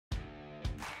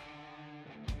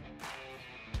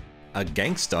A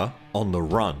gangster on the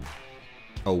run.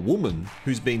 A woman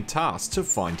who's been tasked to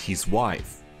find his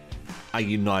wife. A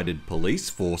united police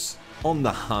force on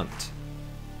the hunt.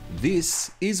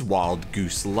 This is Wild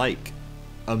Goose Lake,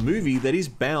 a movie that is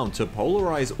bound to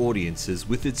polarize audiences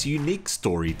with its unique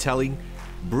storytelling,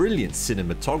 brilliant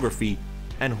cinematography,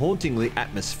 and hauntingly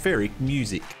atmospheric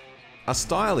music. A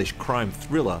stylish crime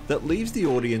thriller that leaves the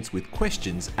audience with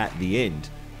questions at the end.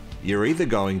 You're either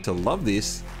going to love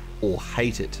this or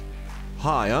hate it.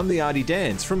 Hi, I'm the Artie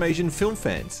Dans from Asian Film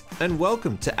Fans, and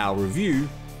welcome to our review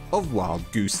of Wild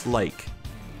Goose Lake.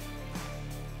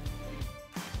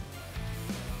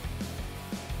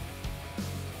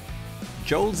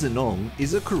 Joel Zenong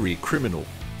is a career criminal.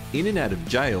 In and out of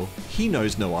jail, he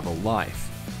knows no other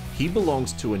life. He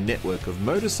belongs to a network of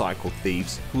motorcycle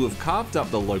thieves who have carved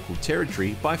up the local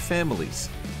territory by families.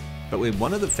 But when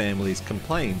one of the families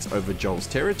complains over Joel's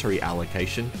territory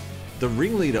allocation, the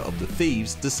ringleader of the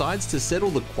thieves decides to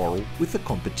settle the quarrel with the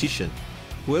competition.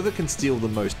 Whoever can steal the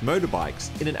most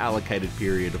motorbikes in an allocated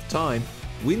period of time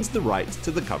wins the rights to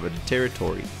the coveted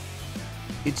territory.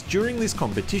 It's during this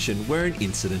competition where an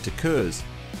incident occurs.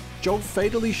 Joel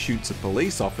fatally shoots a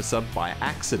police officer by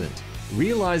accident.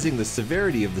 Realizing the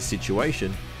severity of the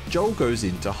situation, Joel goes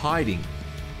into hiding.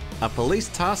 A police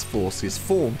task force is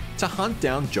formed to hunt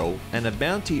down Joel, and a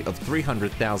bounty of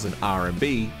 300,000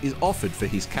 RMB is offered for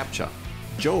his capture.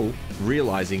 Joel,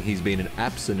 realizing he's been an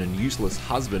absent and useless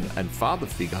husband and father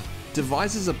figure,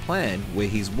 devises a plan where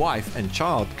his wife and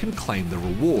child can claim the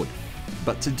reward.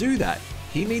 But to do that,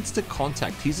 he needs to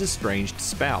contact his estranged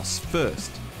spouse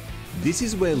first. This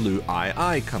is where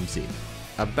Lun-mei comes in,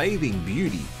 a bathing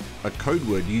beauty, a code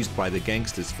word used by the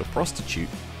gangsters for prostitute,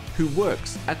 who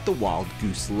works at the Wild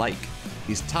Goose Lake,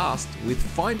 is tasked with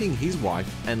finding his wife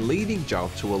and leading Joel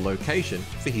to a location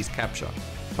for his capture.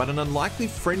 But an unlikely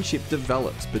friendship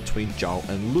develops between Joel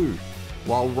and Lu,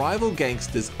 while rival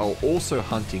gangsters are also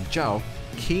hunting Joel,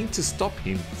 keen to stop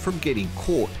him from getting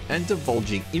caught and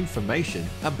divulging information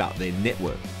about their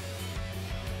network.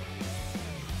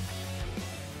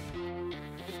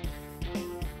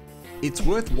 It's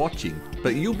worth watching,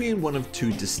 but you'll be in one of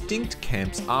two distinct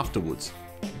camps afterwards.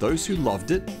 Those who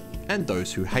loved it and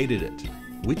those who hated it.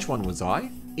 Which one was I?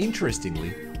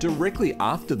 Interestingly, directly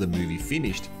after the movie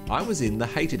finished, I was in the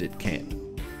hated it camp.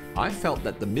 I felt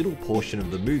that the middle portion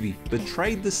of the movie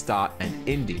betrayed the start and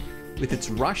ending, with its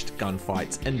rushed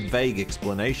gunfights and vague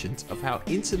explanations of how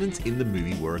incidents in the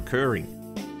movie were occurring.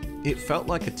 It felt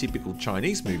like a typical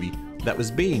Chinese movie that was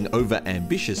being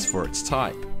over-ambitious for its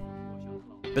type.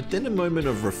 But then a moment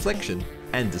of reflection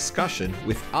and discussion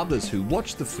with others who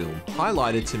watched the film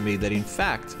highlighted to me that in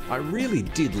fact, I really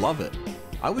did love it.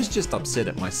 I was just upset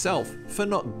at myself for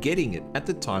not getting it at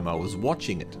the time I was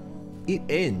watching it. It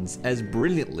ends as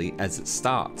brilliantly as it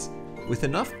starts, with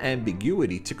enough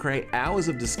ambiguity to create hours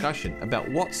of discussion about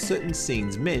what certain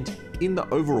scenes meant in the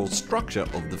overall structure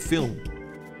of the film.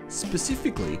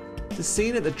 Specifically, the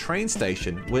scene at the train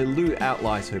station where Lu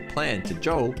outlines her plan to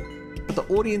Joel, but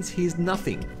the audience hears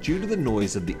nothing due to the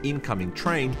noise of the incoming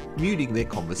train muting their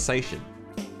conversation.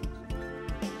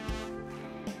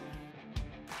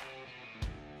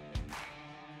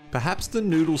 Perhaps the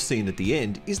noodle scene at the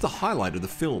end is the highlight of the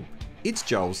film. It's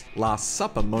Joel's Last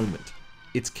Supper moment.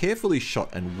 It's carefully shot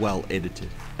and well edited,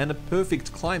 and a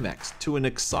perfect climax to an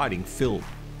exciting film.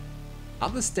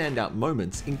 Other standout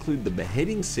moments include the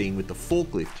beheading scene with the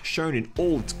forklift shown in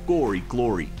all its gory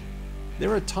glory.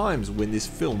 There are times when this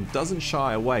film doesn't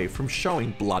shy away from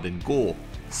showing blood and gore,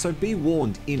 so be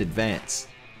warned in advance.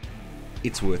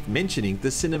 It's worth mentioning the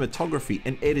cinematography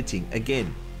and editing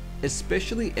again,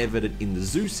 especially evident in the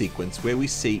zoo sequence where we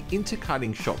see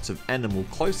intercutting shots of animal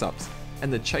close-ups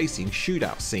and the chasing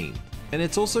shootout scene. And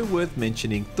it's also worth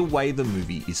mentioning the way the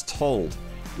movie is told,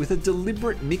 with a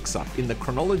deliberate mix-up in the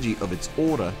chronology of its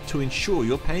order to ensure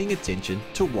you're paying attention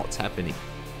to what's happening.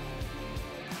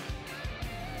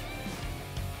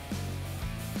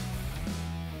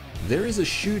 There is a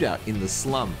shootout in the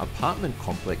slum apartment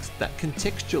complex that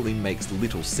contextually makes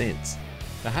little sense.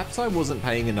 Perhaps I wasn't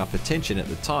paying enough attention at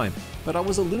the time, but I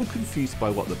was a little confused by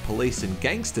what the police and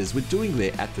gangsters were doing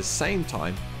there at the same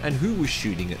time and who was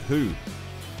shooting at who.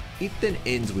 It then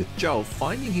ends with Joel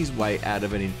finding his way out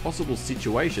of an impossible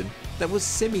situation that was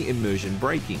semi-immersion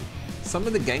breaking. Some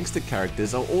of the gangster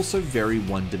characters are also very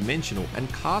one-dimensional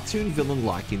and cartoon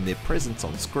villain-like in their presence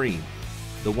on screen.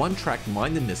 The one-track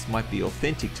mindedness might be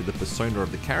authentic to the persona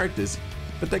of the characters,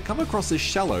 but they come across as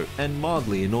shallow and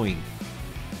mildly annoying.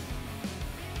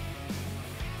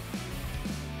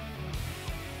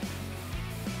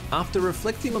 After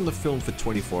reflecting on the film for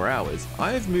 24 hours,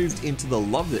 I have moved into the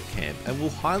loved it camp and will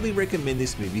highly recommend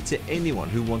this movie to anyone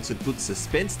who wants a good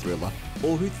suspense thriller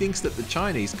or who thinks that the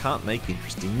Chinese can't make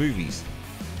interesting movies.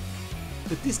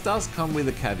 But this does come with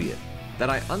a caveat, that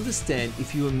I understand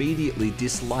if you immediately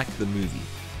dislike the movie.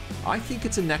 I think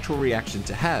it's a natural reaction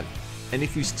to have, and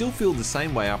if you still feel the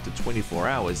same way after 24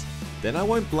 hours, then I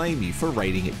won't blame you for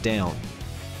rating it down.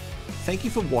 Thank you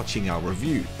for watching our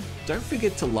review. Don't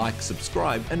forget to like,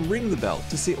 subscribe and ring the bell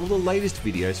to see all the latest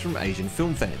videos from Asian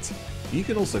film fans. You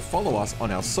can also follow us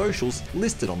on our socials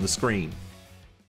listed on the screen.